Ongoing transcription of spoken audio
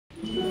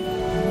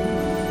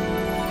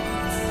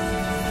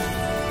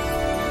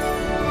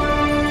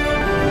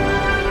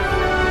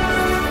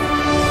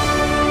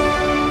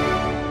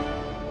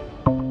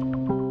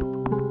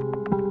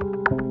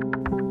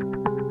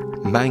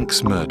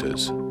Manx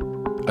Murders,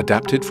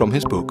 adapted from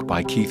his book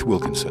by Keith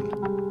Wilkinson.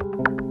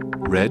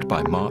 Read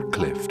by Mark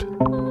Clift.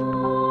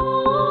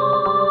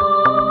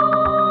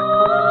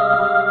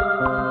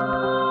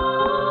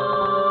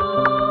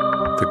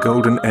 The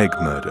Golden Egg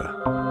Murder.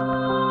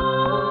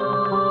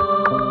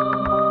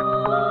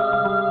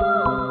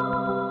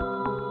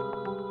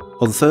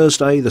 On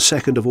Thursday, the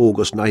 2nd of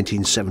August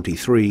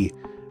 1973,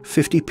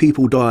 50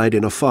 people died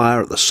in a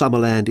fire at the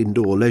Summerland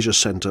Indoor Leisure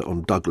Centre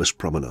on Douglas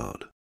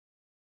Promenade.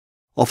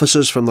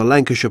 Officers from the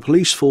Lancashire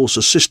Police Force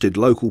assisted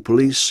local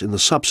police in the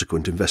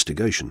subsequent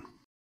investigation.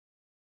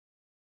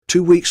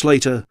 2 weeks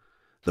later,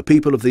 the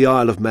people of the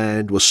Isle of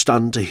Man were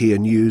stunned to hear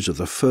news of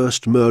the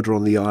first murder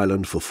on the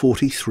island for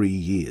 43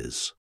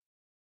 years.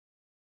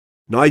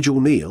 Nigel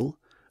Neal,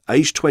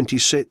 aged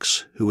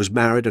 26, who was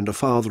married and a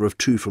father of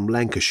 2 from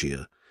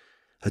Lancashire,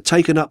 had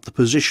taken up the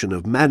position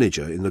of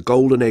manager in the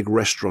Golden Egg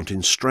restaurant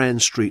in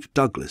Strand Street,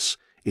 Douglas,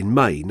 in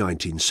May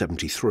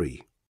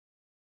 1973.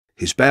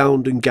 His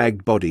bound and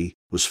gagged body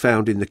was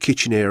found in the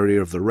kitchen area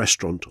of the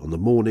restaurant on the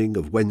morning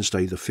of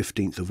Wednesday the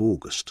 15th of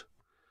August.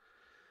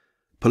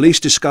 Police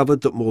discovered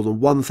that more than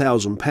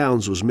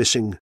 £1,000 was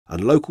missing,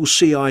 and local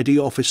CID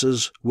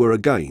officers were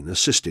again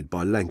assisted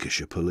by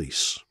Lancashire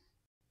Police.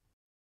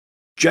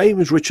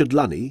 James Richard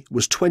Lunny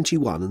was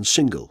 21 and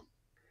single.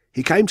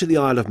 He came to the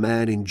Isle of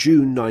Man in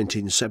June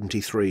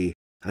 1973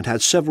 and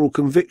had several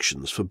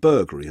convictions for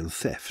burglary and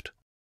theft.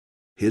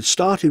 He had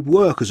started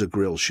work as a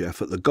grill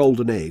chef at the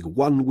Golden Egg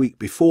 1 week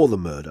before the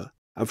murder,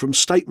 and from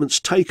statements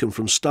taken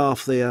from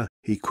staff there,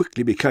 he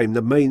quickly became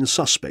the main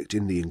suspect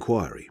in the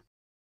inquiry.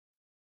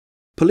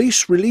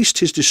 Police released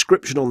his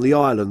description on the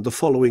island the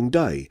following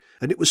day,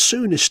 and it was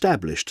soon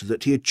established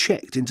that he had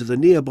checked into the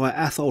nearby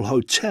Athol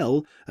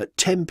Hotel at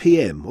 10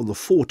 p.m. on the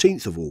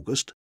 14th of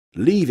August,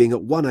 leaving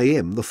at 1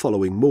 a.m. the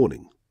following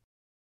morning.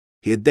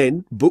 He had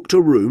then booked a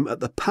room at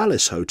the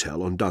Palace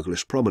Hotel on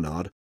Douglas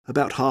Promenade,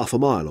 about half a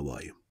mile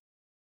away.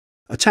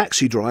 A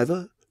taxi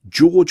driver,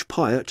 George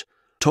Pyatt,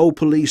 told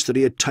police that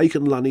he had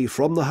taken Lunny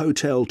from the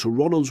hotel to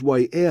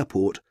Ronaldsway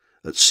Airport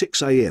at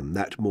 6 a.m.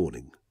 that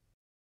morning.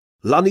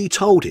 Lunny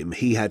told him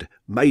he had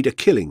made a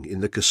killing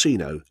in the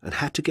casino and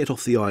had to get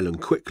off the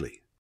island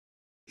quickly.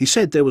 He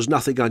said there was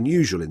nothing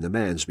unusual in the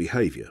man's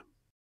behaviour.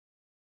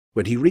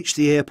 When he reached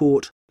the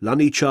airport,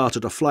 Lunny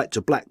chartered a flight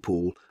to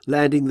Blackpool,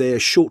 landing there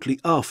shortly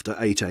after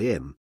 8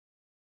 a.m.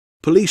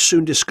 Police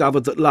soon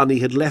discovered that Lunny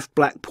had left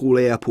Blackpool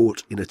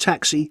Airport in a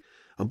taxi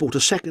and bought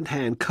a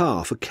second-hand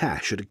car for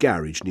cash at a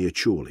garage near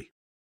Chorley.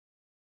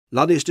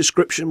 Lunny's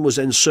description was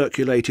then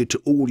circulated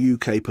to all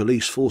UK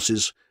police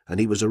forces, and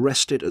he was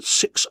arrested at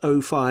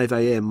 6:05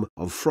 a.m.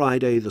 on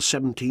Friday the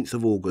 17th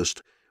of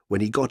August when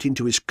he got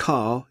into his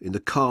car in the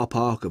car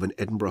park of an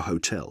Edinburgh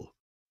hotel.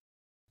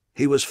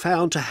 He was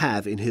found to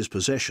have in his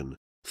possession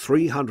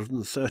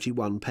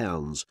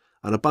 £331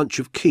 and a bunch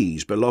of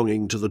keys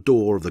belonging to the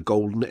door of the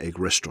Golden Egg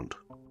restaurant.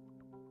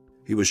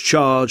 He was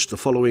charged the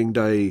following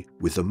day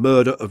with the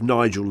murder of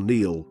Nigel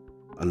Neal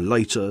and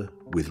later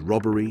with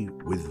robbery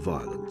with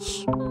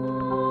violence.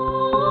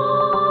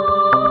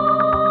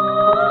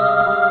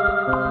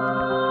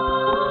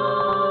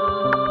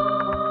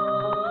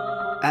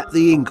 At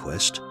the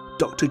inquest,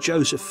 Dr.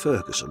 Joseph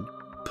Ferguson,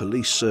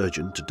 police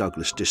surgeon to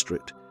Douglas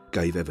District,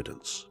 gave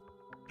evidence.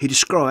 He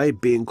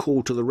described being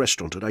called to the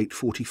restaurant at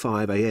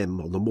 8:45 a.m.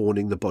 on the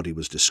morning the body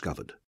was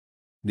discovered.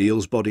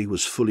 Neal's body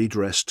was fully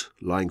dressed,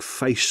 lying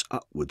face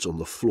upwards on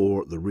the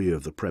floor at the rear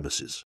of the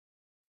premises.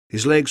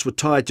 His legs were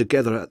tied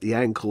together at the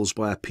ankles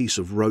by a piece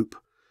of rope,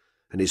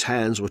 and his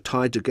hands were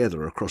tied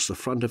together across the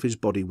front of his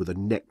body with a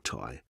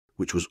necktie,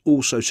 which was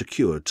also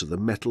secured to the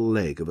metal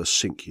leg of a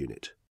sink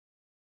unit.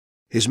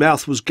 His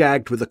mouth was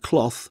gagged with a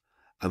cloth,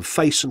 and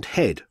face and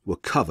head were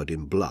covered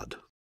in blood.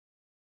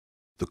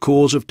 The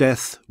cause of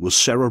death was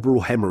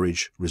cerebral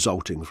hemorrhage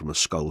resulting from a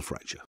skull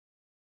fracture.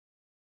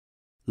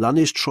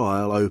 Lunny's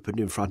trial opened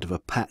in front of a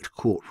packed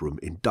courtroom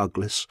in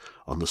Douglas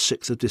on the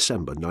 6th of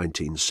December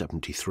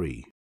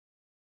 1973.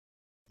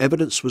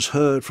 Evidence was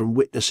heard from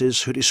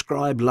witnesses who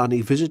described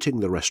Lunny visiting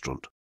the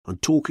restaurant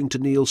and talking to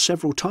Neal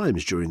several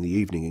times during the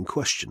evening in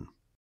question.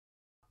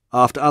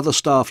 After other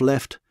staff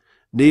left,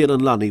 Neal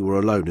and Lunny were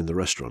alone in the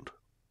restaurant.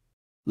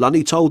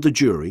 Lunny told the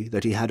jury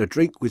that he had a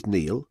drink with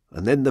Neal,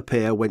 and then the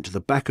pair went to the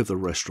back of the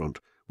restaurant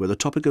where the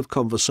topic of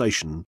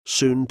conversation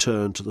soon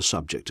turned to the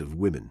subject of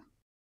women.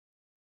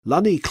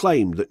 Lunny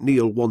claimed that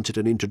Neal wanted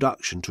an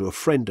introduction to a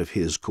friend of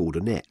his called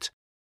Annette.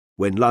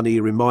 When Lunny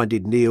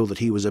reminded Neal that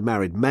he was a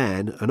married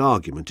man, an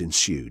argument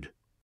ensued.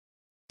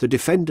 The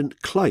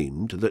defendant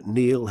claimed that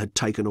Neal had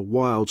taken a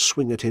wild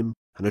swing at him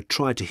and had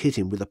tried to hit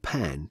him with a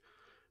pan,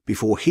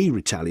 before he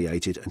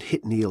retaliated and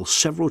hit Neal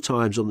several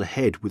times on the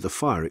head with a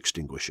fire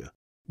extinguisher,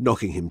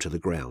 knocking him to the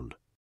ground.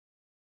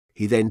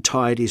 He then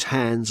tied his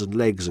hands and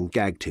legs and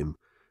gagged him,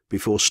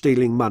 before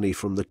stealing money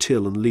from the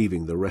till and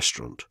leaving the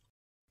restaurant.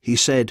 He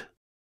said,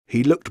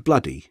 "He looked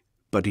bloody,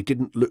 but he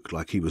didn't look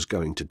like he was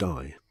going to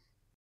die."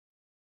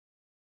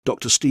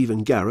 Dr.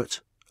 Stephen Garrett,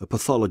 a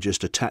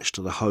pathologist attached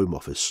to the Home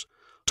Office,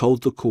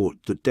 told the court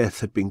that death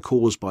had been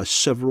caused by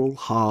several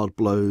hard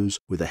blows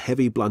with a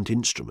heavy blunt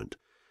instrument,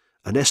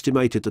 and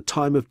estimated the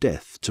time of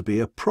death to be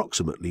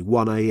approximately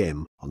 1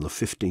 a.m. on the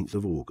 15th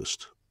of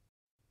August.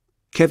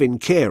 Kevin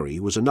Carey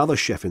was another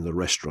chef in the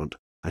restaurant,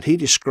 and he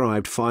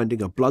described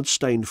finding a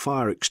blood-stained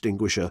fire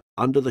extinguisher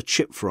under the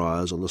chip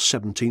fryers on the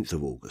 17th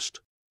of August.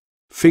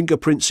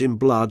 Fingerprints in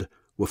blood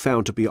were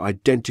found to be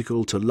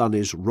identical to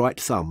Lunny's right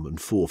thumb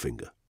and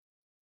forefinger.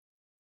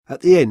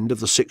 At the end of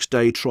the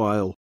 6-day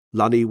trial,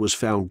 Lunny was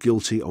found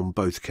guilty on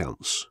both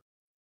counts.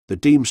 The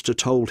Deemster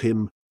told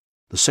him,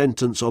 "The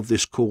sentence of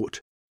this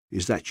court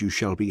is that you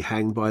shall be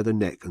hanged by the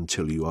neck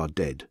until you are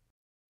dead."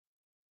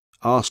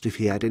 Asked if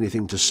he had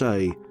anything to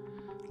say,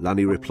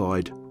 Lunny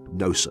replied,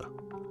 "No, sir,"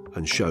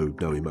 and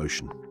showed no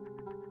emotion.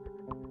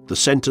 The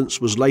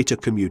sentence was later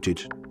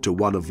commuted to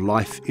one of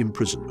life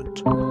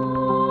imprisonment.